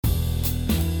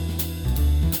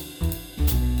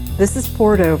This is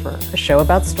Poured Over, a show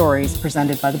about stories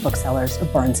presented by the booksellers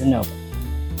of Barnes & Noble.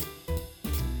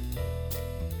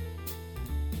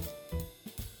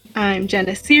 I'm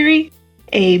Jenna Seary,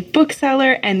 a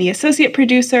bookseller and the associate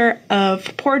producer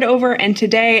of Poured Over, and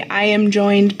today I am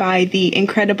joined by the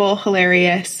incredible,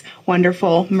 hilarious,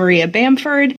 wonderful Maria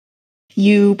Bamford.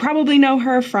 You probably know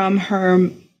her from her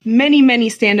many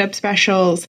stand-up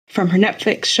specials, from her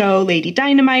Netflix show, Lady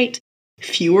Dynamite.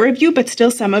 Fewer of you, but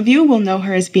still some of you, will know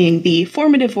her as being the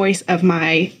formative voice of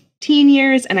my teen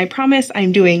years, and I promise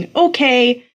I'm doing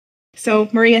okay. So,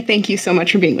 Maria, thank you so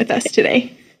much for being with us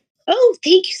today. Oh,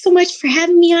 thank you so much for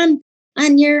having me on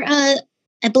your, I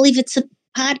believe it's a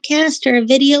podcast or a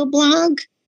video blog.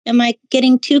 Am I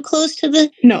getting too close to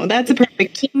the... No, that's a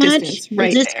perfect distance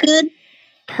right there. Is this good?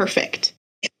 Perfect.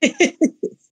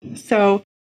 So,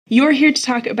 you're here to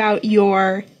talk about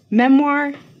your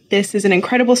memoir. This is an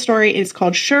incredible story. It's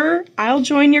called Sure, I'll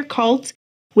Join Your Cult,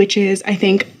 which is, I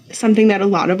think, something that a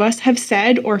lot of us have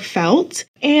said or felt.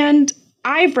 And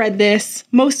I've read this.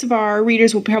 Most of our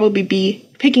readers will probably be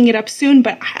picking it up soon,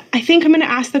 but I think I'm going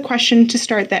to ask the question to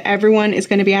start that everyone is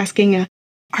going to be asking,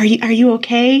 are you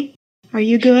okay? Are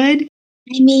you good?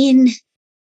 I mean,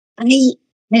 I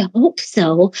hope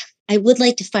so. I would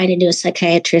like to find a new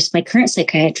psychiatrist. My current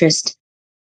psychiatrist,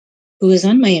 who is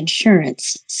on my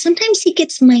insurance, sometimes he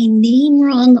gets my name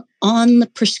wrong on the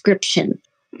prescription.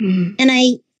 Mm. And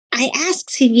I asked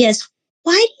CVS,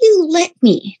 why do you let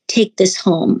me take this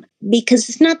home? Because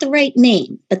it's not the right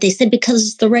name. But they said because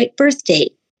it's the right birth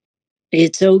date.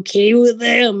 It's okay with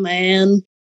them, man.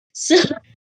 So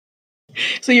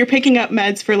you're picking up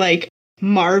meds for like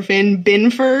Marvin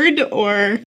Binford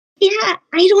or? Yeah,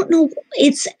 I don't know.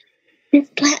 It's the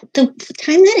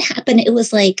time that happened, it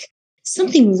was like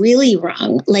something really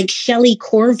wrong, like Shelley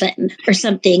Corvin or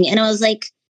something. And I was like,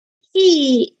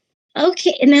 hey,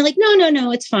 okay. And they're like,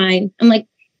 no, it's fine. I'm like,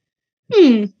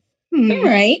 all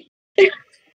right.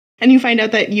 And you find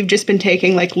out that you've just been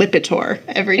taking like Lipitor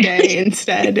every day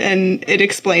instead, and it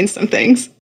explains some things.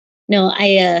 No,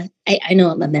 I know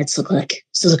what my meds look like.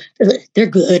 So they're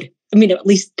good. I mean, at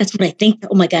least that's what I think.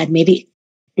 Oh my God, maybe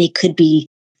they could be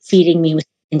feeding me with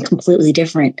something completely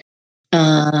different.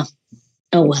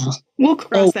 Oh, well. We'll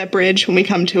cross that bridge when we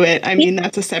come to it. I mean,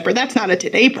 that's not a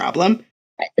today problem.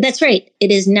 That's right.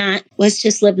 It is not. Let's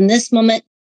just live in this moment.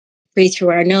 Breathe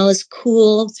through our nose,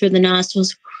 cool through the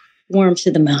nostrils, warm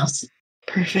through the mouth.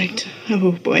 Perfect.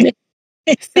 Oh, boy.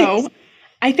 So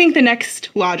I think the next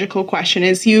logical question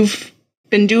is, you've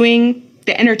been doing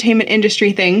the entertainment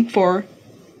industry thing for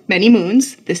many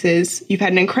moons. You've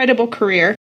had an incredible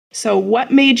career. So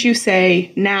what made you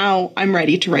say, now I'm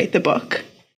ready to write the book?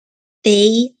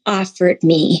 They offered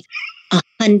me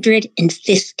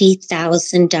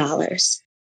 $150,000.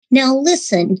 Now,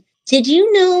 listen, did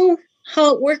you know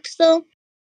how it works, though?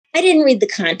 I didn't read the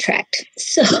contract.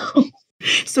 So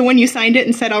when you signed it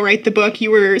and said, I'll write the book,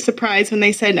 you were surprised when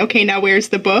they said, okay, now where's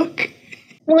the book?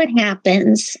 What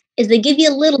happens is they give you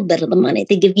a little bit of the money.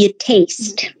 They give you a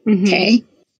taste, okay?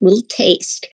 Little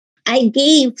taste. I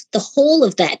gave the whole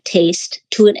of that taste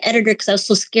to an editor because I was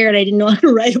so scared I didn't know how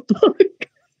to write a book.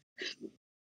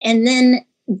 And then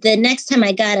the next time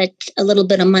I got a little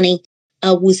bit of money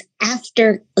was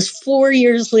 4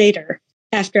 years later,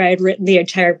 after I had written the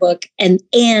entire book. And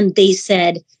they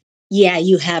said, yeah,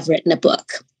 you have written a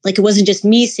book. Like, it wasn't just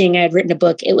me saying I had written a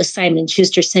book. It was Simon &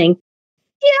 Schuster saying,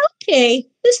 yeah, okay,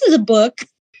 this is a book.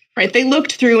 Right. They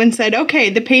looked through and said, okay,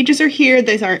 the pages are here.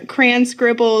 These aren't crayon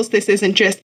scribbles. This isn't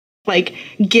just like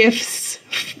GIFs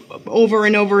over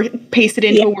and over pasted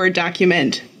into a Word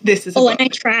document. This is a book. And I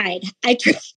tried.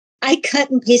 I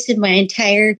cut and pasted my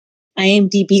entire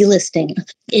IMDb listing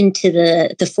into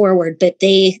the foreword, but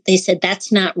they said,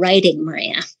 that's not writing,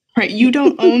 Maria. Right. You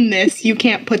don't own this. You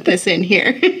can't put this in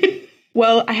here.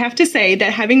 Well, I have to say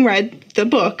that having read the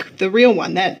book, the real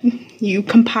one that you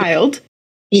compiled,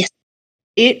 yes,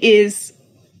 it is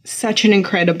such an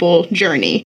incredible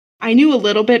journey. I knew a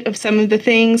little bit of some of the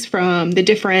things from the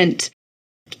different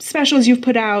specials you've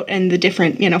put out and the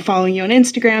different, following you on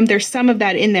Instagram. There's some of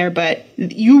that in there, but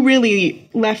you really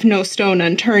left no stone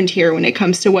unturned here when it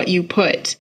comes to what you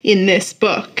put in this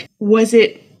book. Was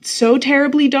it so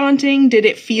terribly daunting? Did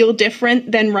it feel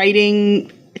different than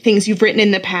writing things you've written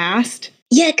in the past?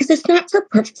 Yeah, because it's not for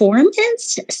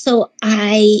performance. So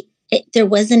there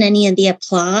wasn't any of the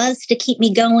applause to keep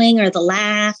me going or the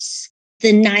laughs,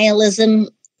 the nihilism.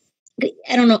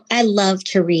 I don't know. I love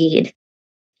to read.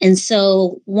 And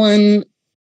so when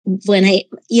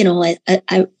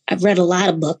I've read a lot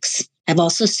of books. I've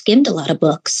also skimmed a lot of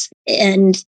books.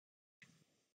 And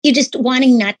you're just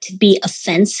wanting not to be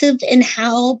offensive in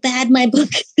how bad my book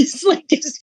is. Like,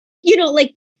 just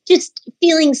like just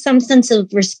feeling some sense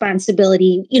of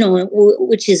responsibility,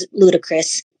 which is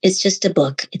ludicrous. It's just a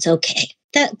book. It's okay.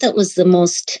 That was the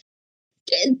most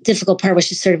difficult part, was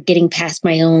just sort of getting past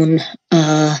my own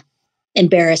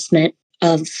embarrassment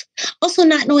of also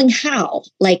not knowing how,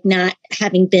 like not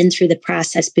having been through the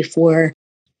process before,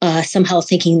 somehow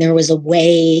thinking there was a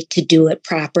way to do it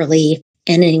properly.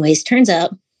 And anyways, turns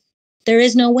out there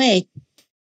is no way.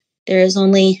 There is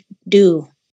only do.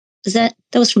 That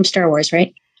was from Star Wars,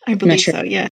 right? I believe so,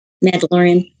 yeah.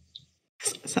 Mandalorian.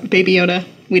 Baby Yoda.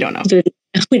 We don't know.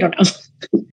 We don't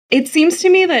know. It seems to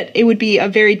me that it would be a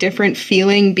very different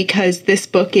feeling because this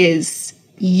book is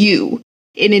you.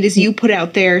 And it is you put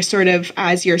out there sort of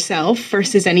as yourself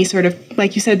versus any sort of,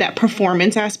 like you said, that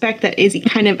performance aspect that is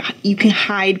kind of, you can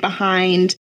hide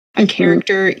behind a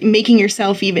character, making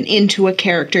yourself even into a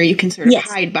character. You can sort of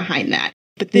hide behind that.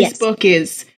 But this book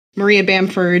is Maria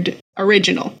Bamford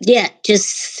original. Yeah,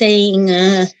 just saying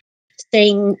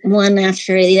one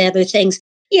after the other things.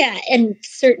 Yeah, and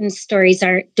certain stories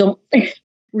don't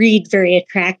read very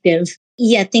attractive.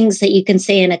 Yeah, things that you can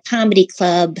say in a comedy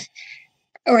club,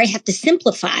 or I have to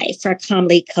simplify for a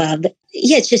comedy club.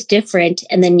 Yeah, it's just different.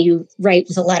 And then you write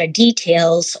with a lot of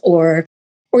details or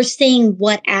saying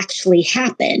what actually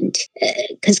happened.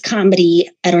 Because comedy,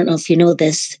 I don't know if you know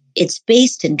this, it's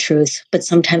based in truth, but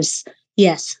sometimes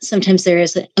there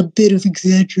is a bit of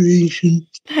exaggeration.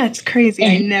 That's crazy.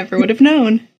 I never would have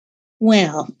known.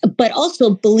 Well, but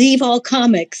also believe all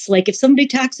comics. Like if somebody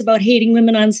talks about hating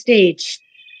women on stage,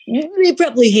 they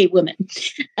probably hate women.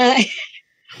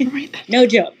 No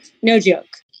joke.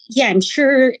 Yeah, I'm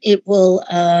sure it will.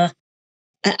 I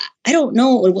don't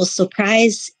know what will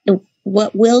surprise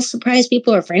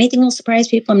people, or if anything will surprise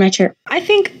people. I'm not sure. I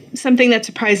think something that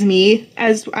surprised me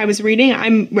as I was reading,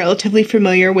 I'm relatively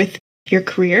familiar with your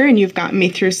career and you've gotten me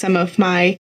through some of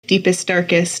my deepest,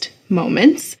 darkest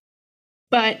moments.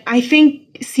 But I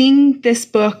think seeing this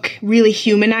book really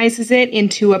humanizes it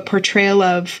into a portrayal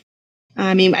of,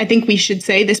 I think we should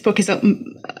say this book is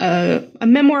a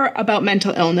memoir about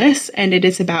mental illness, and it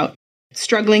is about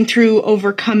struggling through,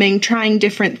 overcoming, trying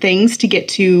different things to get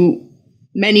to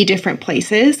many different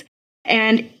places.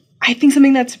 And I think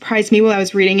something that surprised me while I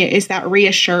was reading it is that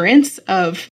reassurance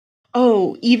of,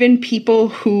 oh, even people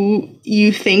who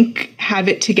you think have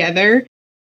it together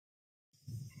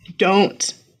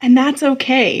don't. And that's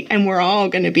okay. And we're all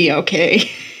going to be okay.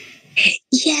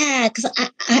 Yeah, because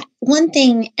one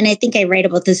thing, and I think I write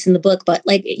about this in the book, but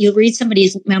like you'll read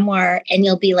somebody's memoir and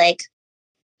you'll be like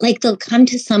they'll come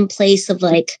to some place of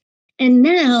like, and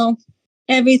now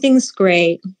everything's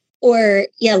great. Or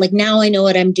yeah, like now I know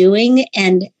what I'm doing.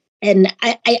 And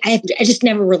I just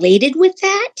never related with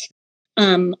that.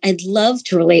 I'd love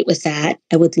to relate with that.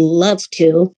 I would love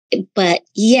to. But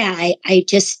yeah, I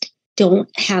just don't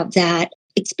have that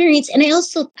experience. And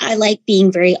I like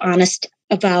being very honest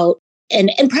about,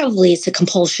 and probably it's a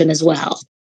compulsion as well,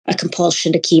 a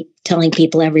compulsion to keep telling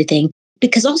people everything,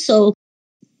 because also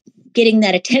getting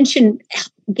that attention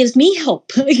gives me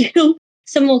hope.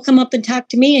 Someone will come up and talk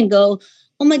to me and go,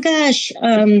 oh my gosh,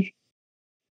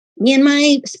 me and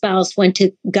my spouse went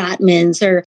to Gottman's,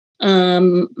 or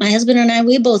my husband and I,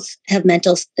 we both have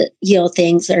mental,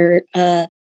 things, or,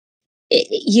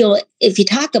 if you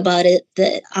talk about it,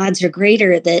 the odds are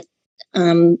greater that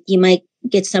you might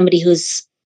get somebody who's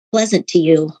pleasant to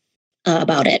you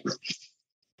about it.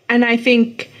 And I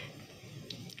think,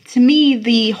 to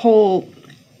me,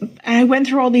 I went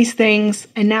through all these things,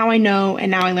 and now I know,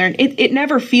 and now I learn. It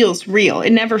never feels real.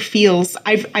 It never feels,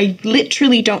 I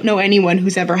literally don't know anyone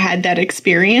who's ever had that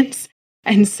experience.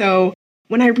 And so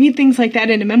when I read things like that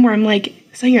in a memoir, I'm like,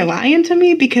 so you're lying to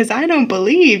me? Because I don't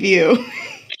believe you.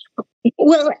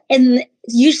 Well, and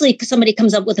usually somebody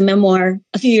comes up with a memoir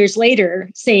a few years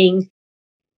later saying,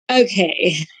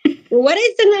 okay, what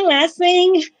is in the last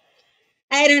thing?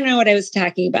 I don't know what I was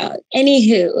talking about.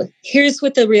 Anywho, here's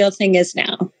what the real thing is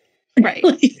now. Right.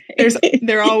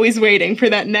 They're always waiting for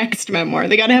that next memoir.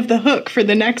 They got to have the hook for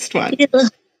the next one. The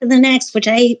next, which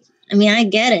I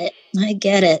get it. I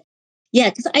get it. Yeah,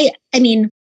 because I mean,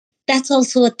 that's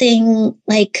also a thing,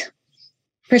 like,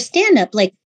 for stand-up.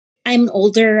 Like, I'm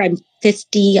older. I'm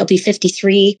 50. I'll be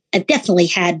 53. I've definitely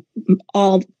had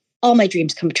all my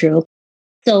dreams come true.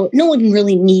 So no one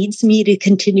really needs me to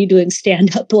continue doing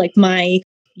stand-up. Like, my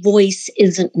voice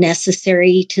isn't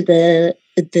necessary to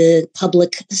the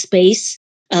public space.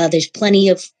 There's plenty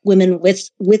of women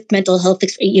with mental health,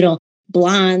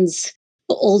 blondes,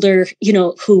 older,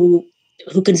 who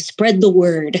can spread the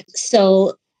word.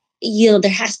 So,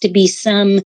 there has to be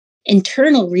some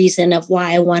internal reason of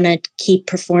why I want to keep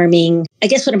performing. I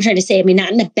guess what I'm trying to say, I mean,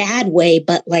 not in a bad way,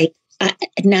 but like,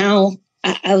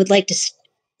 I would like to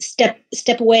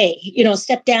step away,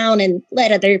 step down and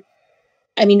let other,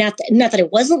 not that I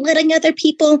wasn't letting other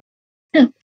people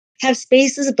have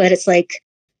spaces, but it's like,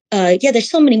 there's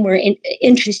so many more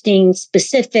interesting,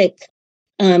 specific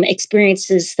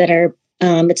experiences that are,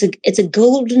 it's a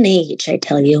golden age, I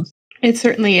tell you. It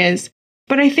certainly is.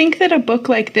 But I think that a book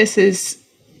like this is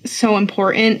so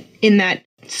important in that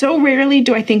so rarely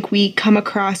do I think we come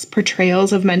across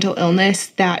portrayals of mental illness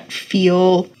that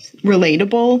feel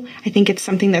relatable. I think it's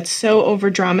something that's so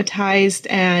over-dramatized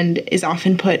and is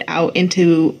often put out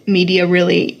into media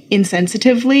really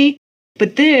insensitively.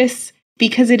 But this,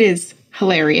 because it is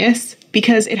hilarious,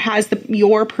 because it has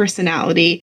your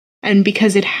personality, and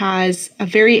because it has a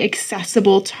very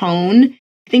accessible tone,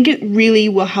 I think it really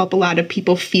will help a lot of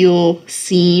people feel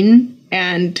seen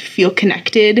and feel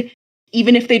connected,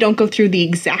 even if they don't go through the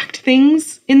exact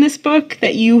things in this book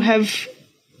that you have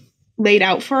laid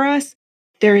out for us.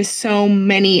 There is so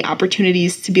many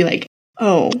opportunities to be like,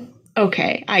 oh,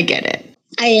 okay, I get it.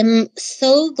 I am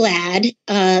so glad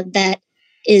that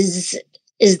is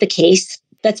the case.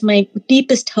 That's my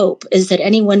deepest hope, is that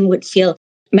anyone would feel.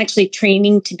 I'm actually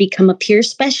training to become a peer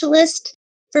specialist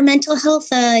for mental health.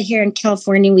 Here in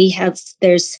California,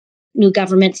 there's new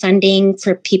government funding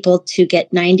for people to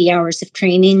get 90 hours of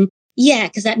training. Yeah,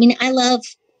 because I love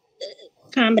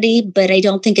comedy, but I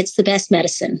don't think it's the best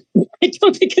medicine. I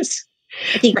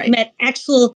think right.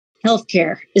 Actual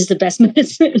healthcare is the best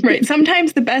medicine. Right.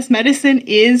 Sometimes the best medicine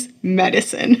is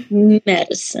medicine.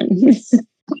 Medicine.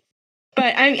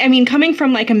 But coming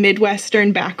from like a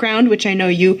Midwestern background, which I know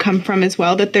you come from as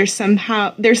well, that there's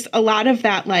a lot of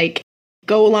that like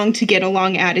go along to get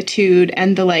along attitude,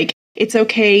 and the like, it's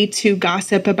okay to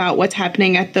gossip about what's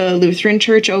happening at the Lutheran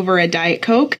church over a Diet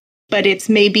Coke, but it's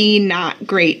maybe not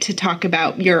great to talk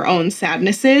about your own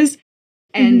sadnesses.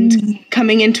 And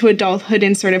coming into adulthood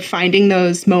and sort of finding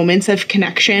those moments of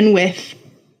connection with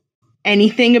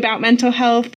anything about mental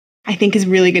health, I think is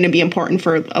really going to be important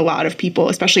for a lot of people,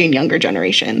 especially in younger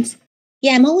generations.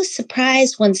 Yeah, I'm always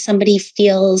surprised when somebody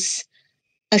feels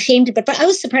ashamed, but I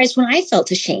was surprised when I felt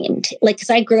ashamed. Like, because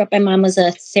I grew up, my mom was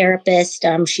a therapist.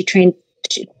 She trained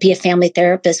to be a family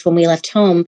therapist when we left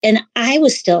home. And I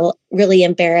was still really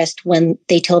embarrassed when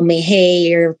they told me, hey,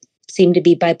 you seem to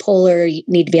be bipolar, you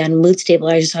need to be on mood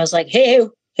stabilizers. I was like, hey,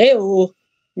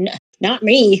 not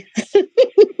me.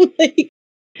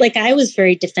 Like I was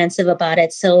very defensive about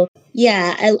it. So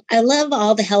yeah, I love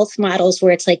all the health models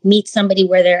where it's like meet somebody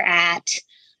where they're at,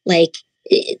 like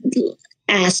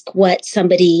ask what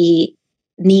somebody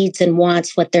needs and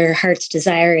wants, what their heart's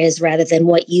desire is, rather than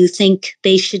what you think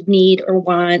they should need or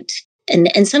want.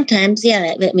 And sometimes,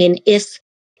 yeah,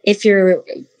 if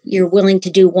you're willing to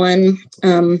do one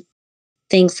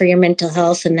thing for your mental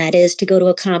health, and that is to go to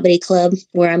a comedy club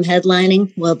where I'm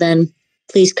headlining, well then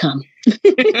please come.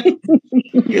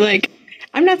 You're like,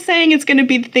 I'm not saying it's going to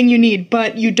be the thing you need,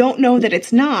 but you don't know that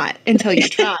it's not until you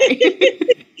try.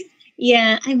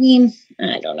 Yeah, I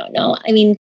don't know. No,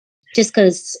 just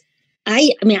because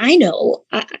I know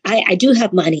I do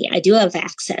have money, I do have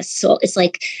access. So it's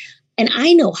like, and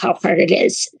I know how hard it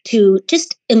is to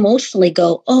just emotionally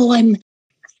go, oh, I'm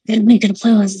going to make an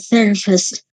appointment with a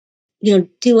therapist.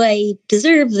 Do I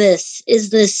deserve this? Is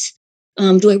this,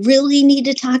 do I really need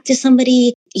to talk to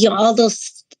somebody? All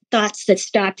those thoughts that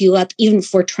stop you up even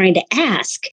before trying to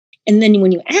ask. And then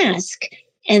when you ask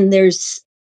and there's,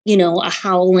 a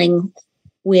howling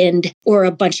wind or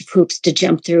a bunch of hoops to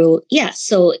jump through. Yeah.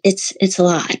 So it's a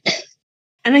lot.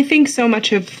 And I think so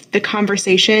much of the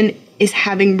conversation is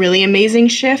having really amazing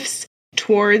shifts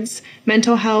towards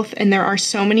mental health. And there are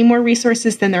so many more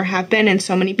resources than there have been, and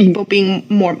so many people being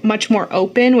much more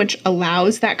open, which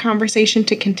allows that conversation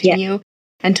to continue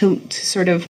and to sort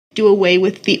of do away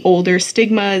with the older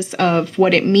stigmas of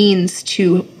what it means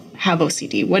to have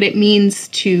OCD, what it means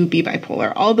to be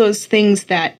bipolar, all those things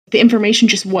that the information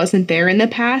just wasn't there in the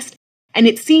past. And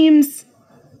it seems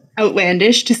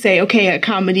outlandish to say, okay, a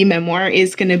comedy memoir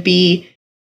is going to be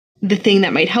the thing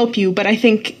that might help you. But I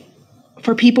think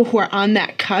for people who are on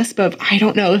that cusp of, I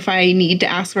don't know if I need to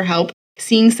ask for help,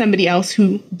 seeing somebody else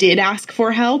who did ask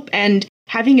for help and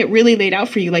having it really laid out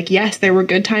for you, like, yes, there were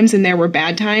good times and there were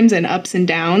bad times and ups and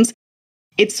downs,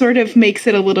 it sort of makes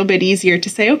it a little bit easier to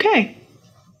say, okay,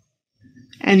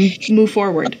 and move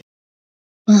forward.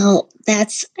 Well,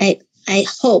 I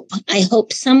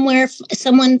hope somewhere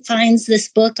someone finds this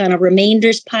book on a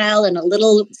remainders pile in a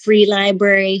little free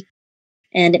library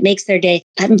and it makes their day.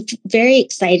 I'm very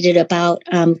excited about,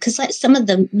 because some of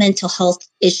the mental health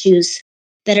issues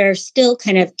that are still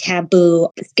kind of taboo,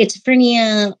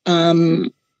 schizophrenia,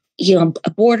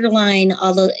 a borderline,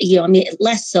 although, I mean,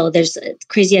 less so. There's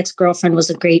Crazy Ex-Girlfriend was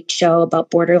a great show about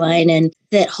borderline, and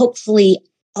that hopefully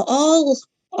all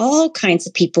kinds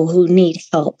of people who need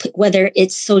help, whether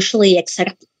it's socially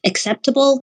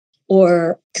acceptable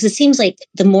or because it seems like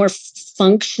the more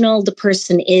functional the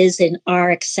person is in our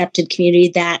accepted community,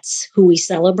 that's who we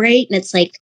celebrate. And it's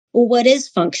like, well, what is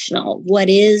functional? What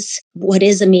is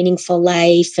a meaningful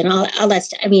life and all that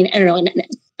stuff? I mean, I don't know,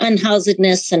 and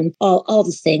unhousedness and all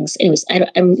the things. Anyways,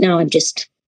 I'm just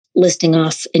listing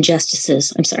off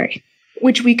injustices. I'm sorry.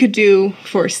 Which we could do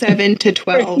for 7 to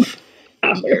 12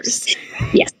 years.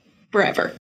 Yes.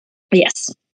 Forever.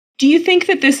 Yes. Do you think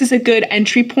that this is a good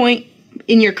entry point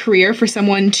in your career for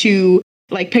someone to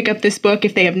like pick up this book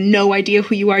if they have no idea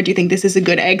who you are? Do you think this is a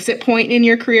good exit point in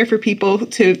your career for people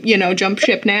to, jump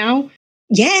ship now?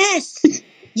 Yes.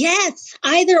 Yes.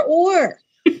 Either or.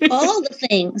 All the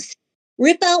things.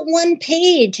 Rip out one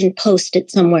page and post it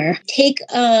somewhere. Take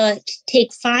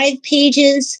 5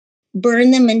 pages,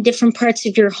 burn them in different parts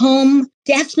of your home.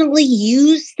 Definitely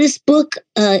use this book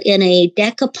in a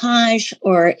decoupage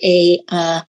or a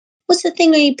what's the thing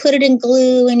where you put it in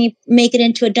glue and you make it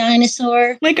into a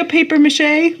dinosaur? Like a paper mache?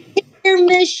 Paper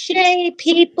mache,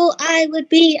 people. I would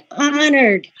be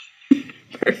honored.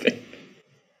 Perfect.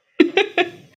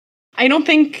 I don't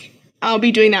think I'll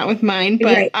be doing that with mine,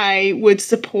 but right. I would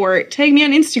support. Tag me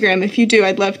on Instagram if you do.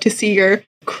 I'd love to see your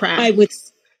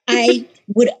crafts. I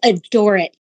would adore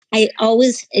it. I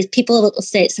always, people will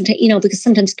say sometimes, because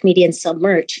sometimes comedians sell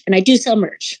merch, and I do sell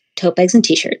merch, tote bags and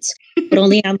t-shirts, but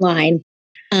only online.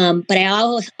 But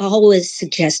I always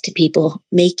suggest to people,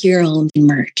 make your own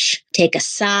merch. Take a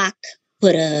sock,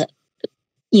 put a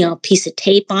piece of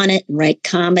tape on it and write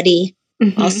comedy.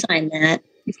 Mm-hmm. I'll sign that.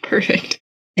 Perfect.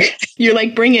 You're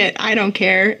like, bring it. I don't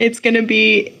care. It's going to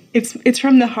be, it's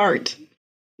from the heart.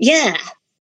 Yeah.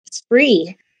 It's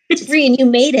free. It's free and you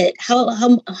made it. How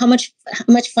much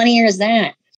funnier is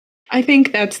that? I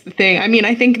think that's the thing. I mean,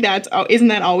 I think isn't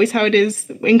that always how it is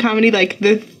in comedy? Like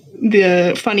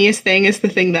the funniest thing is the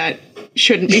thing that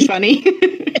shouldn't be funny.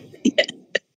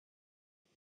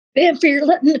 Bamford, you're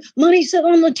letting money sit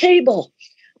on the table.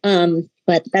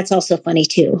 But that's also funny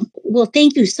too. Well,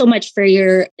 thank you so much for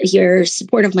your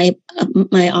support of my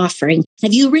offering.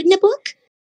 Have you written a book?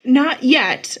 Not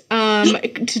yet.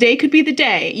 Today could be the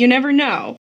day. You never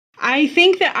know. I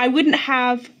think that I wouldn't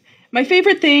have. My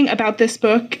favorite thing about this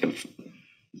book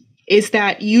is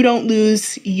that you don't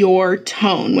lose your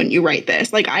tone when you write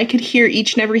this. Like, I could hear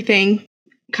each and everything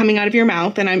coming out of your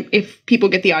mouth. And if people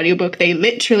get the audiobook, they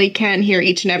literally can hear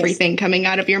each and everything coming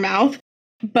out of your mouth.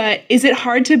 But is it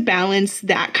hard to balance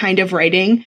that kind of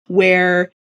writing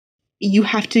where you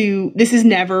have to, this is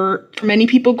never for many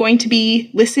people going to be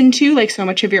listened to like so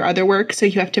much of your other work. So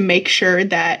you have to make sure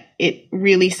that it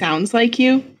really sounds like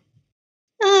you.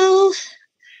 Oh,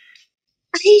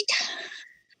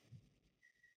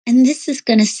 and this is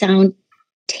going to sound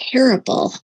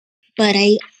terrible, but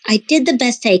I did the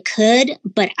best I could,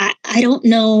 but I don't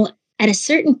know. At a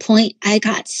certain point, I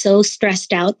got so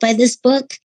stressed out by this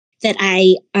book that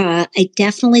I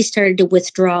definitely started to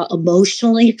withdraw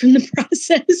emotionally from the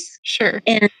process. Sure.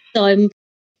 And so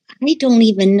I don't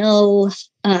even know.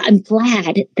 I'm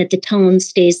glad that the tone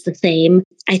stays the same.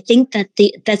 I think that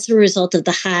that's a result of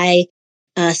the high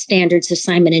standards of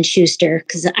Simon & Schuster,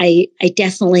 because I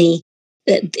definitely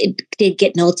did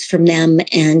get notes from them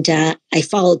and I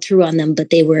followed through on them, but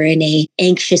they were in a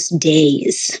anxious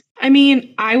daze. I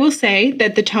mean, I will say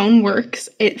that the tone works.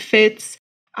 It fits.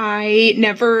 I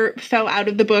never fell out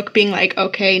of the book being like,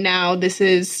 okay, now this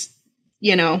is,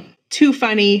 too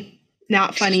funny,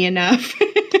 not funny enough.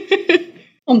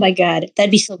 Oh my God,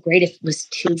 that'd be so great if it was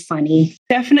too funny.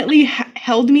 Definitely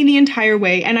held me the entire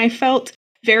way. And I felt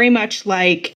very much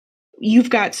like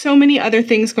you've got so many other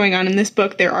things going on in this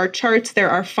book. There are charts, there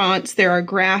are fonts, there are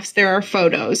graphs, there are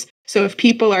photos. So if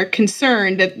people are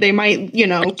concerned that they might,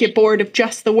 get bored of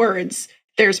just the words,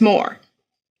 there's more.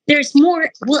 There's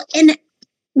more. Well, and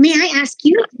may I ask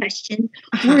you a question?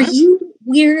 Uh-huh. Were you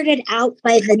weirded out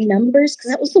by the numbers?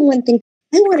 Because that was the one thing.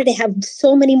 I wanted to have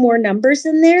so many more numbers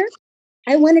in there.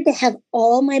 I wanted to have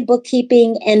all my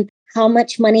bookkeeping and how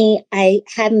much money I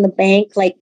had in the bank,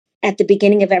 like at the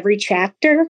beginning of every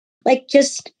chapter, like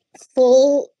just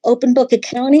full open book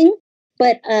accounting.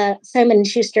 But Simon &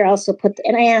 Schuster also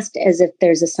and I asked as if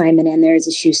there's a Simon and there's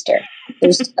a Schuster.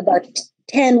 There's about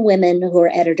 10 women who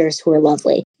are editors who are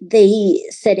lovely. They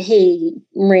said, hey,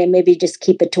 Maria, maybe just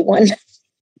keep it to one.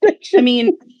 I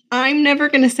mean, I'm never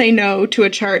going to say no to a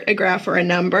chart, a graph, or a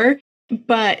number,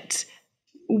 but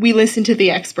we listen to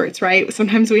the experts, right?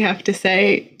 Sometimes we have to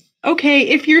say, okay,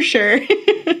 if you're sure.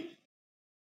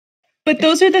 But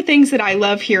those are the things that I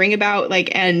love hearing about,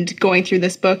 like, and going through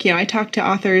this book. I talk to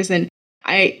authors, and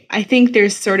I think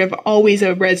there's sort of always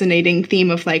a resonating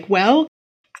theme of like, well,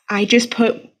 I just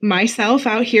put myself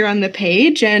out here on the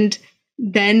page, and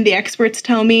then the experts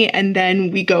tell me, and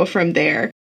then we go from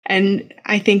there. And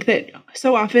I think that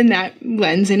so often that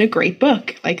lends in a great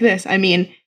book like this. I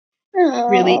mean,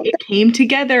 really, it came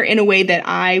together in a way that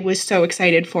I was so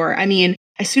excited for. I mean,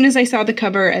 as soon as I saw the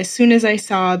cover, as soon as I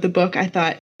saw the book, I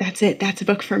thought, that's it. That's a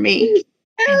book for me. And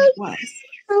it was.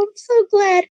 I'm so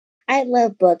glad. I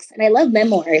love books, and I love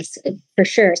memoirs for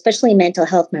sure, especially mental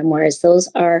health memoirs. Those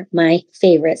are my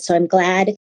favorites. So I'm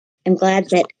glad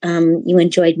that you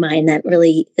enjoyed mine. That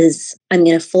really is, I'm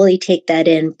going to fully take that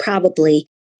in probably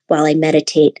while I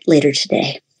meditate later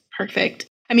today. Perfect.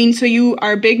 I mean, so you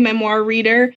are a big memoir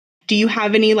reader. Do you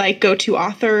have any like go-to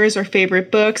authors or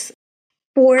favorite books?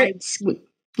 I would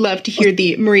love to hear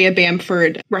the Maria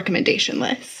Bamford recommendation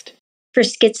list. For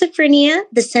schizophrenia,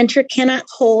 The Center Cannot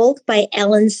Hold by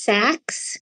Ellen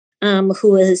Sachs,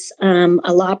 who is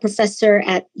a law professor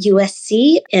at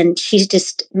USC, and she's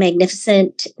just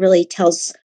magnificent, really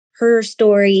tells her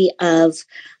story of,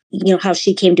 how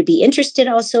she came to be interested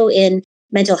also in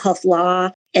mental health law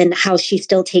and how she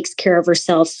still takes care of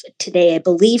herself today. I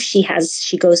believe she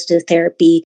goes to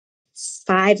therapy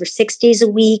 5 or 6 days a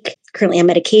week, currently on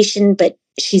medication, but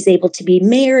she's able to be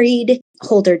married,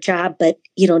 hold her job, but,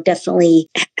 definitely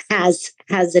has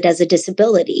it as a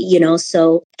disability,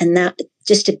 so, and that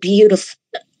just a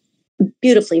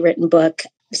beautifully written book.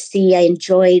 I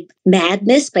enjoyed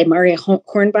Madness by Maria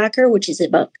Hornbacher, which is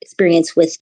about experience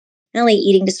with not only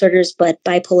eating disorders, but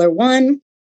bipolar 1,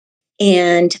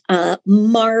 and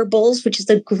Marbles, which is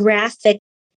a graphic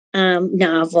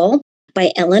novel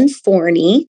by Ellen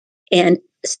Forney, and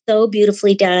so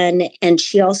beautifully done. And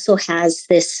she also has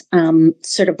this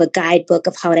sort of a guidebook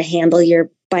of how to handle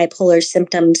your bipolar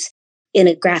symptoms in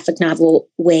a graphic novel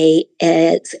way.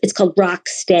 It's called Rock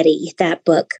Steady, that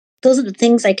book. Those are the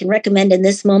things I can recommend in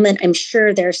this moment. I'm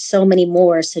sure there's so many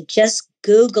more. So just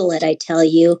Google it, I tell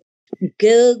you.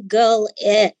 Google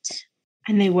it.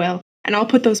 And they will. And I'll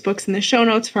put those books in the show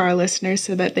notes for our listeners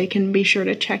so that they can be sure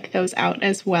to check those out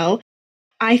as well.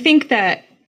 I think that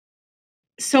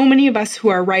so many of us who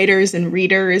are writers and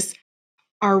readers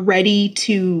are ready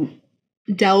to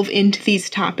delve into these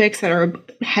topics that are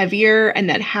heavier and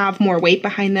that have more weight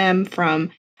behind them,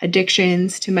 from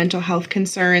addictions to mental health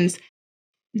concerns.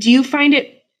 Do you find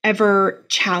it ever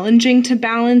challenging to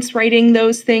balance writing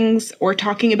those things or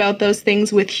talking about those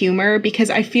things with humor? Because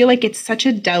I feel like it's such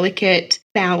a delicate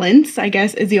balance, I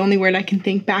guess is the only word I can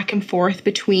think, back and forth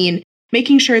between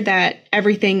making sure that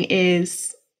everything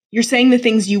is, you're saying the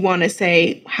things you want to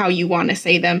say, how you want to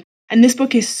say them. And this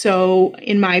book is so,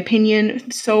 in my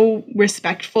opinion, so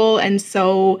respectful and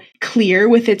so clear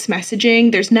with its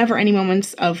messaging. There's never any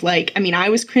moments of like, I mean, I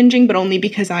was cringing, but only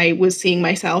because I was seeing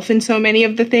myself in so many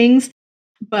of the things.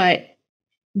 But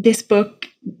this book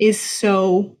is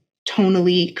so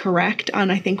tonally correct on,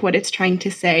 I think, what it's trying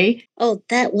to say. I'm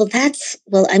glad.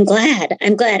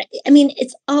 I mean,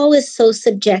 it's always so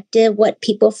subjective what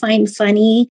people find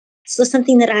funny. So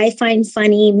something that I find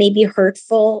funny may be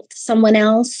hurtful to someone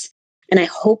else. And I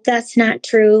hope that's not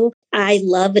true. I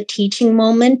love a teaching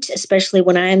moment, especially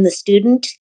when I'm the student.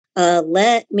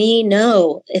 Let me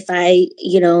know if I,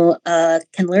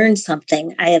 can learn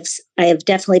something. I have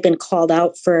definitely been called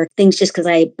out for things just because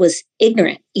I was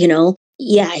ignorant,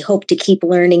 Yeah, I hope to keep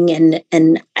learning.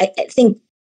 And I think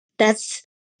that's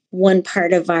one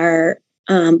part of our,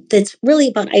 that's really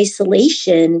about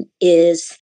isolation,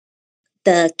 is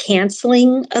the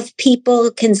canceling of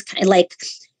people. Can like,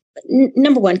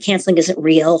 number one, canceling isn't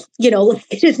real.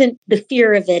 It isn't. The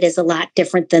fear of it is a lot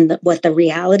different than what the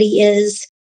reality is.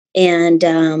 And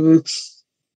and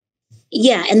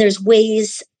there's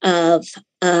ways of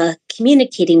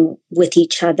communicating with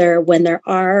each other when there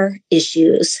are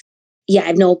issues. Yeah,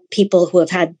 I know people who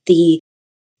have had the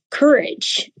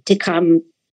courage to come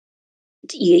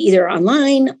to either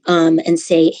online and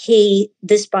say, hey,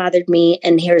 this bothered me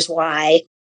and here's why,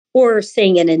 or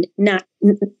saying it in not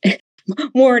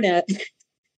more in a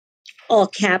all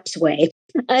caps way.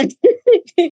 But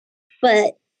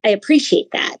I appreciate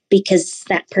that because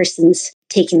that person's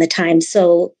taking the time.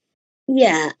 So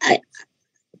yeah,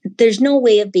 there's no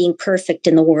way of being perfect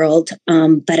in the world.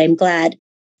 But I'm glad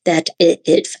that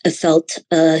it felt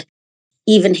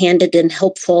even-handed and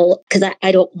helpful, because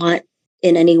I don't want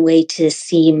in any way to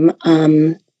seem,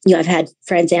 I've had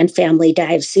friends and family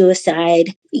die of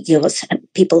suicide.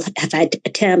 People have had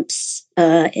attempts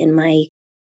in my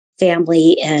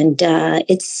family, and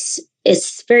it's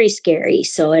it's very scary.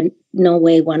 So I no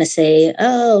way want to say,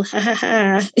 oh, ha ha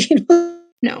ha.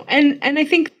 No. And I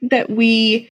think that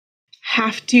we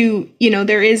have to,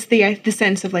 there is the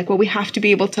sense of like, well, we have to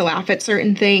be able to laugh at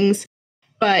certain things,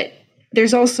 but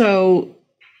there's also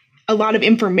a lot of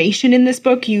information in this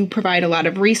book. You provide a lot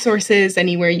of resources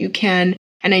anywhere you can.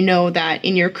 And I know that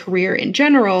in your career in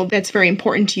general, that's very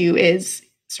important to you, is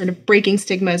sort of breaking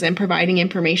stigmas and providing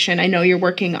information. I know you're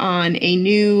working on a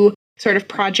new sort of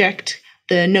project,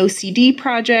 the No CD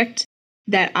project,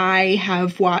 that I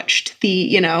have watched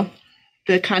the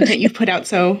content you've put out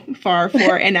so far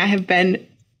for, and I have been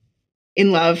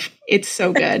in love. It's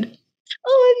so good.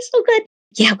 Oh, I'm so good.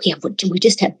 Yeah, we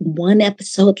just have one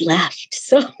episode left.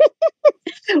 So,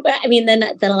 well, I mean, then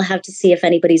I'll have to see if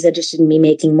anybody's interested in me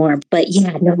making more. But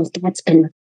yeah, no, that's been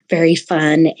very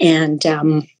fun. And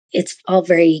it's all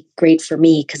very great for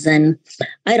me because then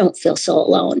I don't feel so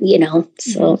alone,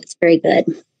 so It's very good.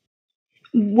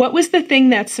 What was the thing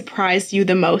that surprised you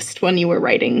the most when you were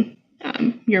writing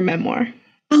your memoir?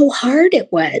 How hard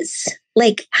it was,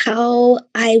 like how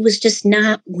I was just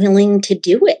not willing to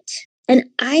do it. And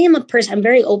I am a person, I'm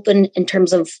very open in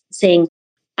terms of saying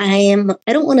I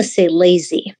don't want to say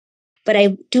lazy, but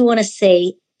I do want to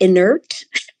say inert.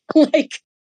 Like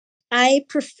I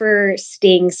prefer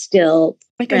staying still.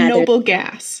 Like a noble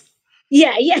gas.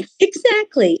 Yeah,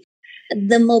 exactly.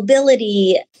 The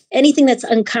mobility, anything that's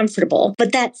uncomfortable.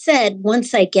 But that said,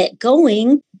 once I get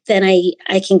going, then I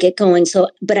can get going. So,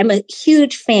 but I'm a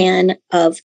huge fan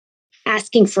of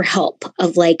asking for help,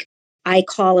 of like, I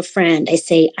call a friend, I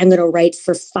say, I'm going to write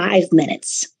for 5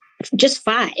 minutes, just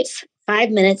 5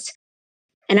 minutes.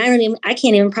 And I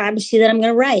can't even promise you that I'm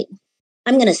going to write.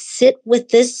 I'm going to sit with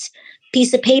this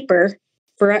piece of paper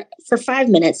for 5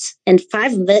 minutes, and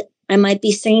 5 of it, I might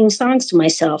be singing songs to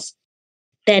myself,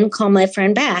 then call my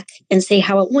friend back and say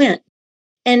how it went.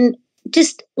 And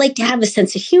just like to have a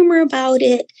sense of humor about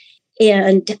it.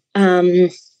 And, but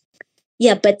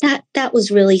that was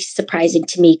really surprising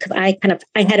to me because I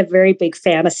had a very big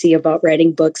fantasy about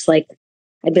writing books. Like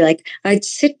I'd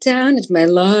sit down at my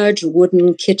large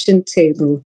wooden kitchen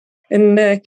table, and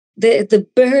the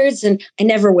birds, and I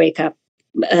never wake up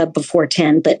before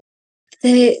 10, but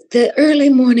the early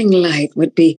morning light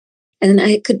would be, and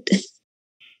I'd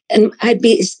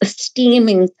be a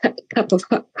steaming cup of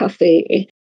hot coffee,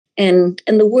 and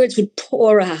the words would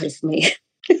pour out of me.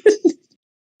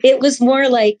 It was more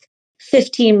like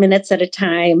 15 minutes at a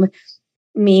time,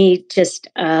 me just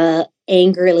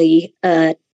angrily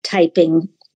typing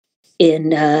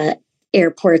in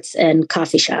airports and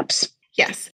coffee shops.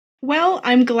 Yes. Well,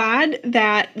 I'm glad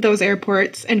that those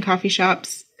airports and coffee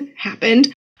shops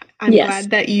happened. I'm glad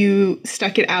that you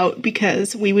stuck it out,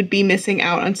 because we would be missing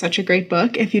out on such a great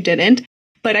book if you didn't.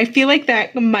 But I feel like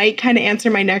that might kind of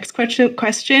answer my next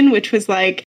question, which was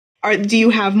like, do you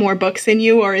have more books in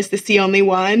you, or is this the only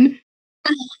one?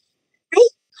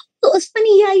 It was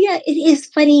funny. Yeah, it is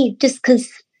funny just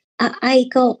because I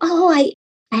go, I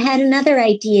had another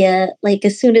idea. Like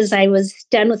as soon as I was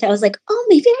done with it, I was like, oh,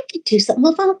 maybe I could do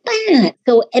something about that.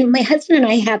 So, and my husband and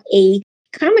I have a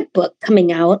comic book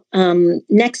coming out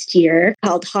next year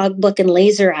called Hog Book and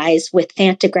Laser Eyes with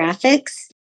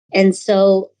Fantagraphics. And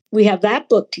so we have that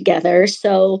book together.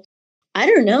 So I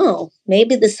don't know,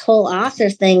 maybe this whole author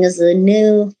thing is a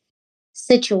new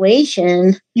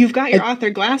situation. You've got your author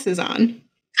glasses on.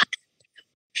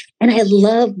 And I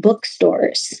love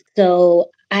bookstores. So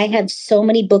I have so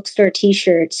many bookstore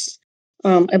t-shirts.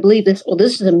 I believe this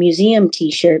is a museum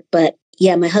t-shirt, but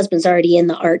yeah, my husband's already in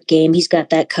the art game. He's got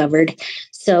that covered.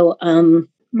 So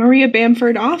Maria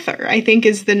Bamford author, I think,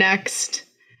 is the next.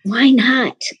 Why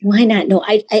not? No,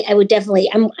 I would definitely,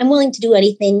 I'm willing to do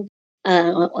anything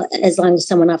as long as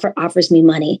someone offers me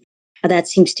money. That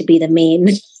seems to be the main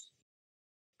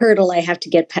hurdle I have to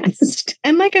get past.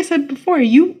 And like I said before,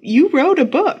 you wrote a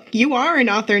book. You are an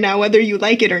author now, whether you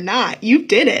like it or not. You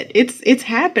did it. It's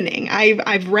happening.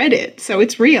 I've read it, so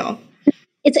it's real.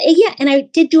 And I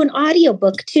did do an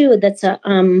audiobook too. That's you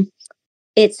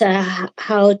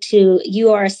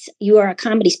are a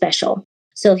comedy special.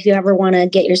 So if you ever want to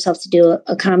get yourself to do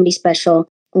a comedy special,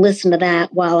 listen to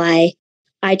that while I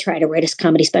try to write a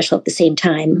comedy special at the same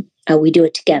time. We do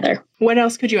it together. What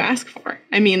else could you ask for?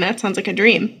 I mean, that sounds like a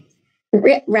dream.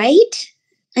 Right?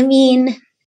 I mean,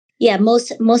 yeah,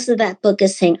 most of that book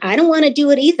is saying, I don't want to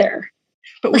do it either.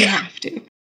 But we have to.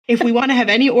 If we want to have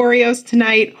any Oreos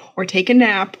tonight or take a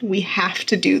nap, we have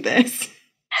to do this.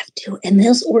 Have to. And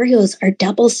those Oreos are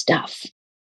double stuff.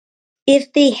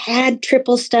 If they had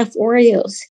triple stuffed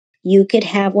Oreos, you could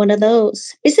have one of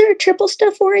those. Is there a triple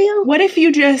stuff Oreo? What if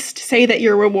you just say that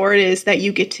your reward is that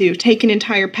you get to take an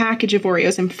entire package of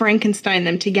Oreos and Frankenstein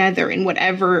them together in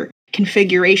whatever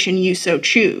configuration you so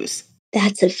choose?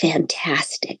 That's a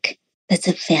fantastic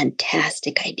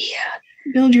idea.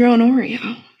 Build your own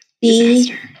Oreo.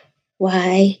 B-Y-O-N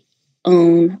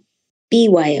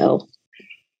B-Y-O.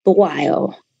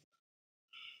 B-Y-O.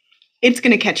 It's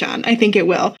going to catch on. I think it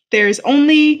will. There's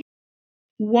only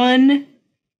one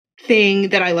thing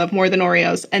that I love more than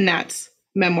Oreos, and that's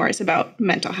memoirs about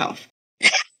mental health.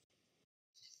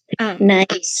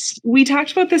 Nice. We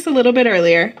talked about this a little bit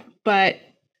earlier, but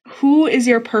who is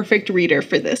your perfect reader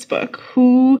for this book?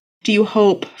 Who do you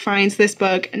hope finds this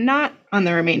book not on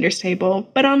the remainders table,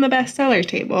 but on the bestseller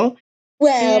table?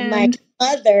 Well, my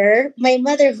mother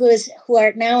who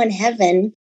are now in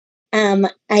heaven,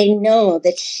 I know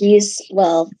that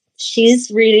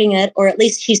she's reading it, or at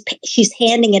least she's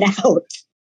handing it out.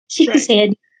 She's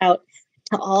handing it out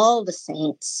to all the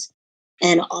saints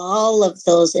and all of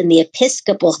those in the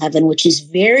Episcopal heaven, which is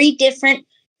very different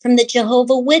from the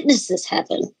Jehovah Witnesses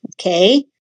heaven. Okay,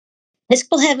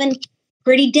 Episcopal heaven,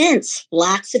 pretty dense,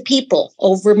 lots of people,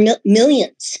 over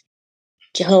millions.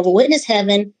 Jehovah Witness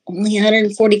heaven, only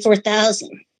 144,000,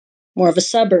 more of a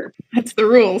suburb. That's the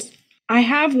rules. I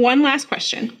have one last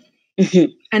question,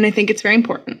 and I think it's very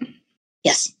important.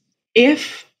 Yes.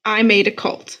 If I made a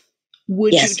cult,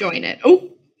 would you join it? Oh,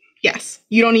 yes.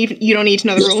 You don't need to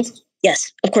know the rules?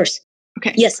 Yes, of course.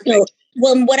 Okay. Yes. No.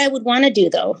 Well, what I would want to do,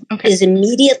 though, is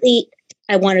immediately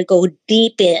I want to go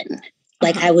deep in.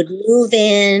 Like I would move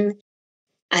in,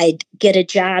 I'd get a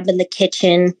job in the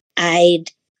kitchen, I'd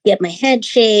get my head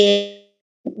shaved,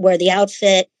 wear the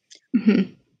outfit,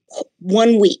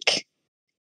 1 week,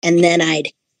 and then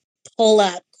I'd pull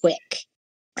out quick.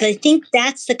 Because I think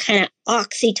that's the kind of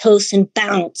oxytocin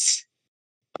bounce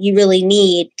you really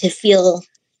need to feel,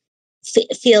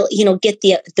 get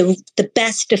the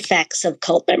best effects of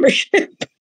cult membership.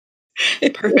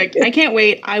 Perfect. I can't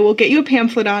wait. I will get you a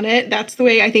pamphlet on it. That's the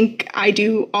way I think I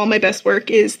do all my best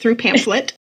work is through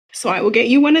pamphlet. So I will get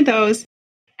you one of those,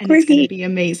 and it's going to be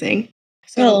amazing.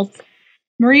 So,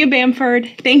 Maria Bamford,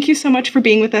 thank you so much for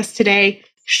being with us today.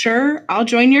 Sure, I'll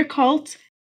Join Your Cult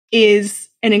is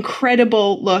an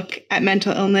incredible look at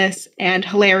mental illness and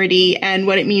hilarity and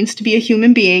what it means to be a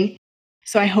human being.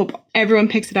 So I hope everyone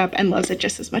picks it up and loves it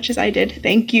just as much as I did.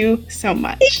 Thank you so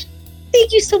much.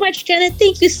 Thank you so much, Jenna.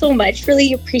 Thank you so much.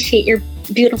 Really appreciate your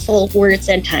beautiful words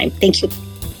and time. Thank you.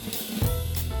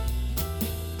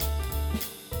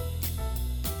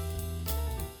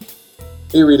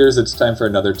 Hey readers, it's time for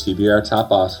another TBR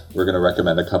Top Off. We're going to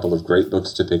recommend a couple of great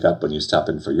books to pick up when you stop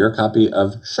in for your copy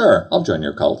of Sure, I'll Join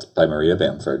Your Cult by Maria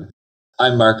Bamford.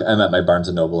 I'm Mark. I'm at my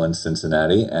Barnes & Noble in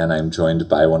Cincinnati, and I'm joined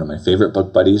by one of my favorite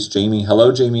book buddies, Jamie.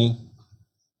 Hello, Jamie.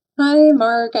 Hi,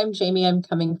 Mark. I'm Jamie. I'm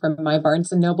coming from my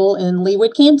Barnes & Noble in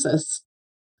Leawood, Kansas.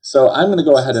 So I'm going to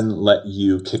go ahead and let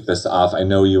you kick this off. I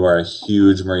know you are a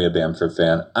huge Maria Bamford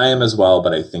fan. I am as well,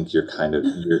 but I think you're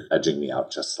edging me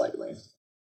out just slightly.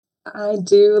 I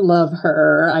do love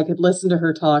her. I could listen to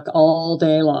her talk all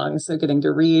day long. So getting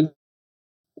to read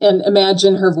and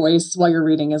imagine her voice while you're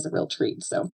reading is a real treat.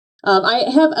 So I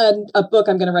have a book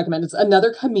I'm going to recommend. It's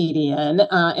another comedian.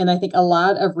 And I think a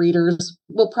lot of readers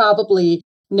will probably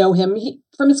know him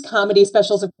from his comedy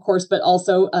specials, of course, but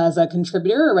also as a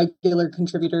regular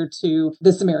contributor to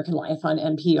This American Life on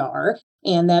NPR.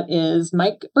 And that is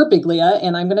Mike Birbiglia.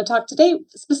 And I'm going to talk today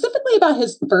specifically about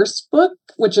his first book,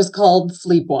 which is called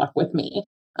Sleepwalk with Me.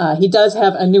 He does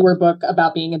have a newer book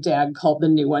about being a dad called The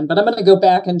New One, but I'm going to go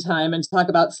back in time and talk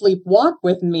about Sleepwalk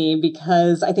with Me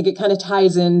because I think it kind of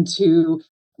ties into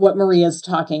what Maria's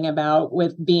talking about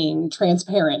with being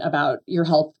transparent about your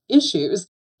health issues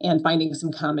and finding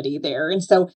some comedy there. And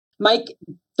so Mike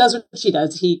does what she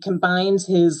does. He combines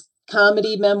his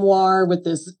comedy memoir with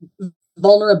this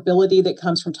vulnerability that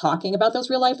comes from talking about those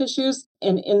real life issues.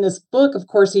 And in this book, of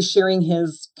course, he's sharing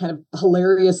his kind of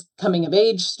hilarious coming of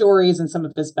age stories and some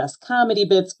of his best comedy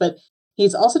bits, but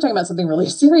he's also talking about something really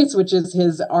serious, which is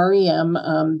his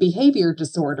REM behavior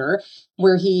disorder,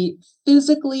 where he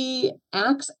physically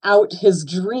acts out his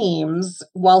dreams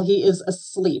while he is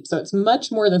asleep. So it's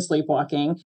much more than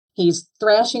sleepwalking. He's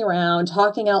thrashing around,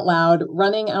 talking out loud,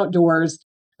 running outdoors,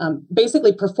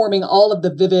 basically performing all of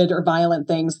the vivid or violent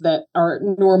things that are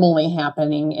normally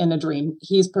happening in a dream.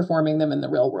 He's performing them in the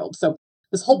real world. So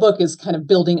this whole book is kind of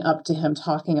building up to him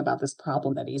talking about this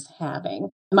problem that he's having.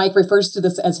 Mike refers to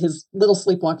this as his little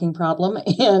sleepwalking problem.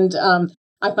 And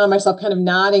I found myself kind of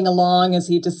nodding along as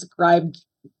he described,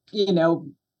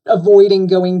 avoiding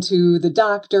going to the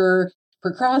doctor,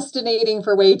 procrastinating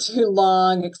for way too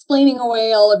long, explaining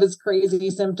away all of his crazy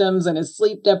symptoms and his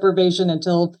sleep deprivation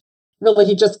until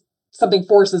really something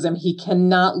forces him. He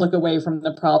cannot look away from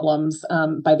the problems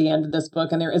by the end of this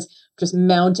book. And there is just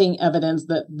mounting evidence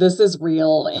that this is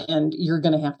real and you're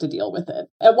going to have to deal with it.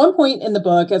 At one point in the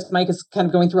book, as Mike is kind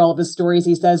of going through all of his stories,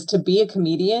 he says, to be a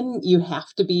comedian, you have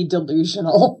to be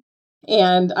delusional.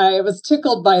 And I was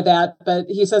tickled by that, but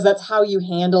he says that's how you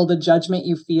handle the judgment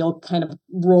you feel kind of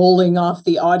rolling off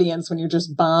the audience when you're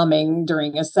just bombing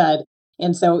during a set.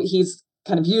 And so he's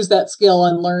kind of used that skill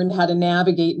and learned how to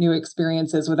navigate new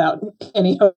experiences without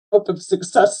any hope of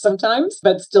success sometimes,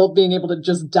 but still being able to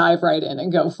just dive right in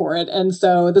and go for it. And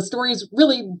so the stories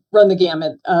really run the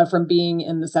gamut from being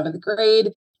in the 7th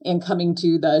grade and coming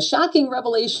to the shocking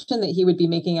revelation that he would be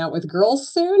making out with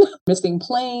girls soon, missing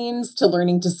planes, to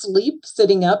learning to sleep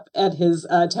sitting up at his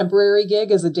temporary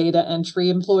gig as a data entry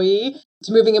employee,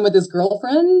 to moving in with his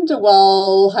girlfriend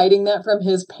while hiding that from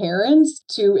his parents,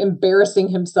 to embarrassing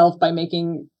himself by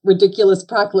making ridiculous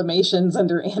proclamations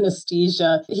under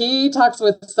anesthesia. He talks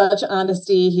with such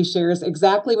honesty. He shares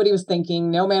exactly what he was thinking,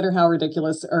 no matter how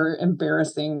ridiculous or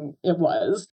embarrassing it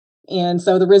was. And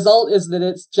so the result is that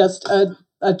it's just a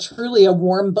truly a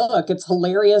warm book. It's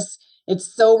hilarious.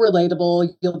 It's so relatable.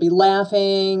 You'll be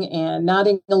laughing and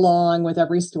nodding along with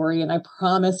every story. And I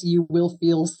promise you will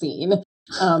feel seen.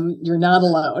 You're not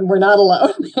alone. We're not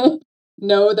alone.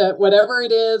 Know that whatever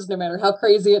it is, no matter how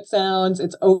crazy it sounds,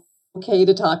 it's okay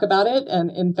to talk about it.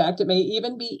 And in fact, it may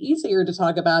even be easier to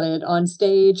talk about it on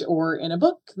stage or in a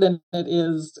book than it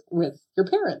is with your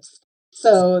parents.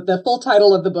 So the full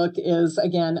title of the book is,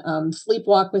 again,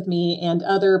 Sleepwalk with Me and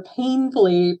Other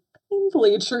Painfully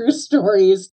True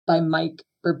Stories by Mike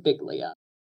Birbiglia.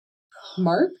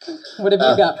 Mark, what have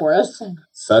you got for us?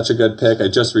 Such a good pick. I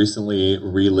just recently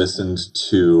re-listened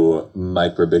to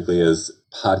Mike Birbiglia's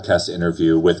podcast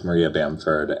interview with Maria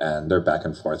Bamford, and their back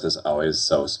and forth is always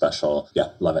so special. Yeah,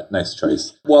 love it. Nice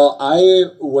choice. Well,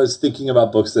 I was thinking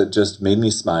about books that just made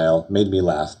me smile, made me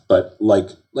laugh, but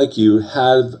like you,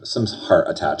 have some heart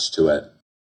attached to it.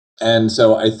 And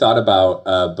so I thought about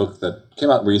a book that came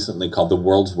out recently called The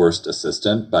World's Worst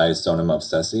Assistant by Sona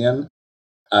Movsesian.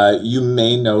 You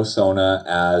may know Sona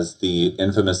as the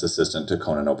infamous assistant to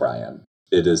Conan O'Brien.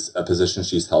 It is a position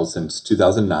she's held since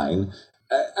 2009.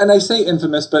 And I say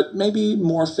infamous, but maybe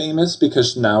more famous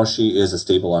because now she is a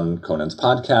staple on Conan's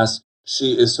podcast.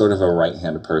 She is sort of a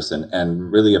right-hand person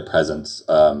and really a presence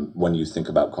when you think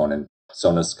about Conan.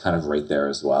 Sona's kind of right there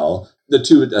as well. The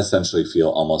two essentially feel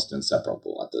almost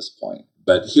inseparable at this point.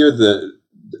 But here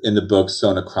in the book,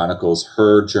 Sona chronicles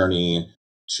her journey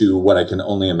to what I can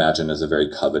only imagine is a very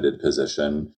coveted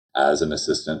position as an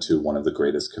assistant to one of the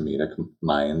greatest comedic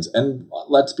minds. And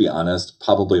let's be honest,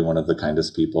 probably one of the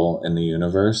kindest people in the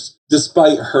universe,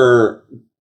 despite her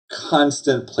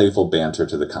constant playful banter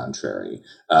to the contrary.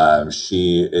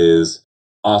 She is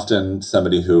often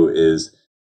somebody who is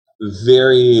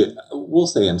very, we'll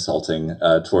say, insulting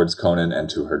towards Conan and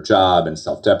to her job, and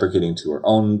self-deprecating to her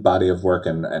own body of work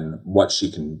and what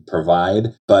she can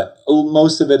provide. But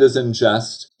most of it is in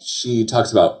jest. She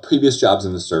talks about previous jobs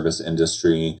in the service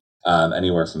industry,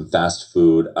 anywhere from fast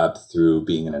food up through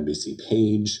being an NBC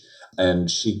page. And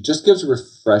she just gives a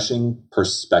refreshing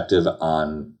perspective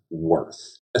on worth,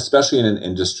 especially in an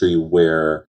industry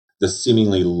where the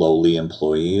seemingly lowly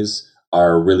employees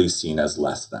are really seen as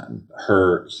less than.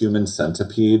 Her human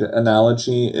centipede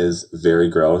analogy is very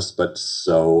gross, but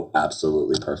so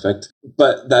absolutely perfect.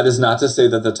 But that is not to say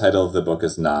that the title of the book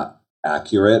is not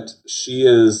accurate. She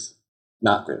is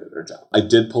not great at her job. I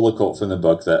did pull a quote from the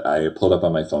book that I pulled up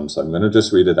on my phone, so I'm going to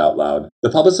just read it out loud.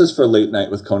 The publicist for Late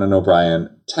Night with Conan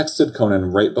O'Brien texted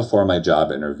Conan right before my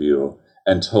job interview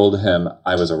and told him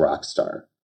I was a rock star.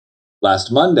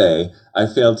 Last Monday, I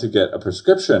failed to get a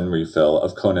prescription refill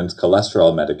of Conan's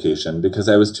cholesterol medication because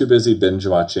I was too busy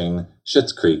binge-watching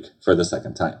Schitt's Creek for the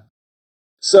second time.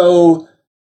 So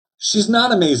she's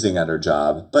not amazing at her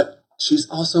job, but she's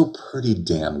also pretty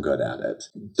damn good at it.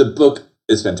 The book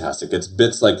is fantastic. It's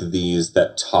bits like these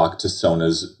that talk to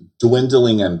Sona's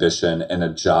dwindling ambition in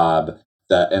a job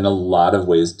that in a lot of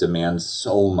ways demands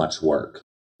so much work.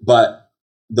 But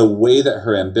the way that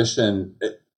her ambition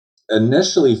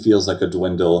initially feels like a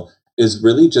dwindle is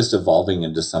really just evolving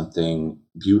into something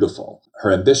beautiful.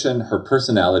 Her ambition, her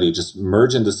personality just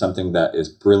merge into something that is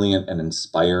brilliant and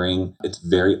inspiring. It's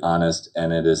very honest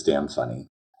and it is damn funny.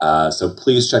 So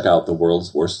please check out The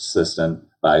World's Worst Assistant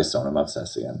by Sona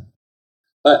Movsesian.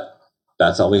 But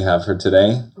that's all we have for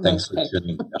today. Thanks for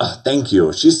tuning. Oh, thank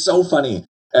you. She's so funny.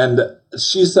 And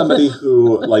she's somebody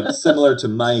who, like, similar to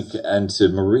Mike and to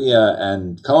Maria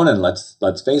and Conan, let's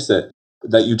face it,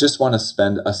 that you just want to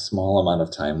spend a small amount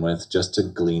of time with just to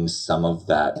glean some of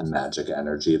that magic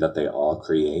energy that they all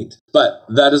create. But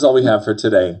that is all we have for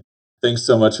today. Thanks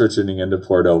so much for tuning in to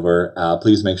Poured Over.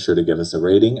 Please make sure to give us a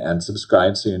rating and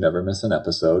subscribe so you never miss an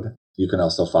episode. You can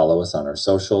also follow us on our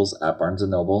socials at Barnes &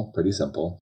 Noble. Pretty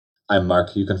simple. I'm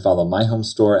Mark. You can follow my home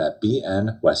store at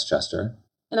BN Westchester.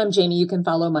 And I'm Jamie. You can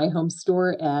follow my home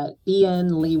store at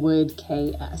BN Leewood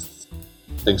KS.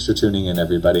 Thanks for tuning in,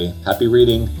 everybody. Happy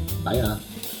reading. Bye.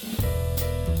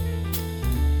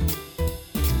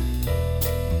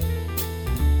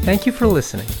 Thank you for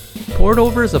listening. Poured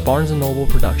Over is a Barnes & Noble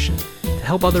production. To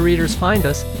help other readers find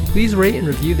us, please rate and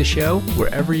review the show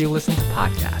wherever you listen to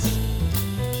podcasts.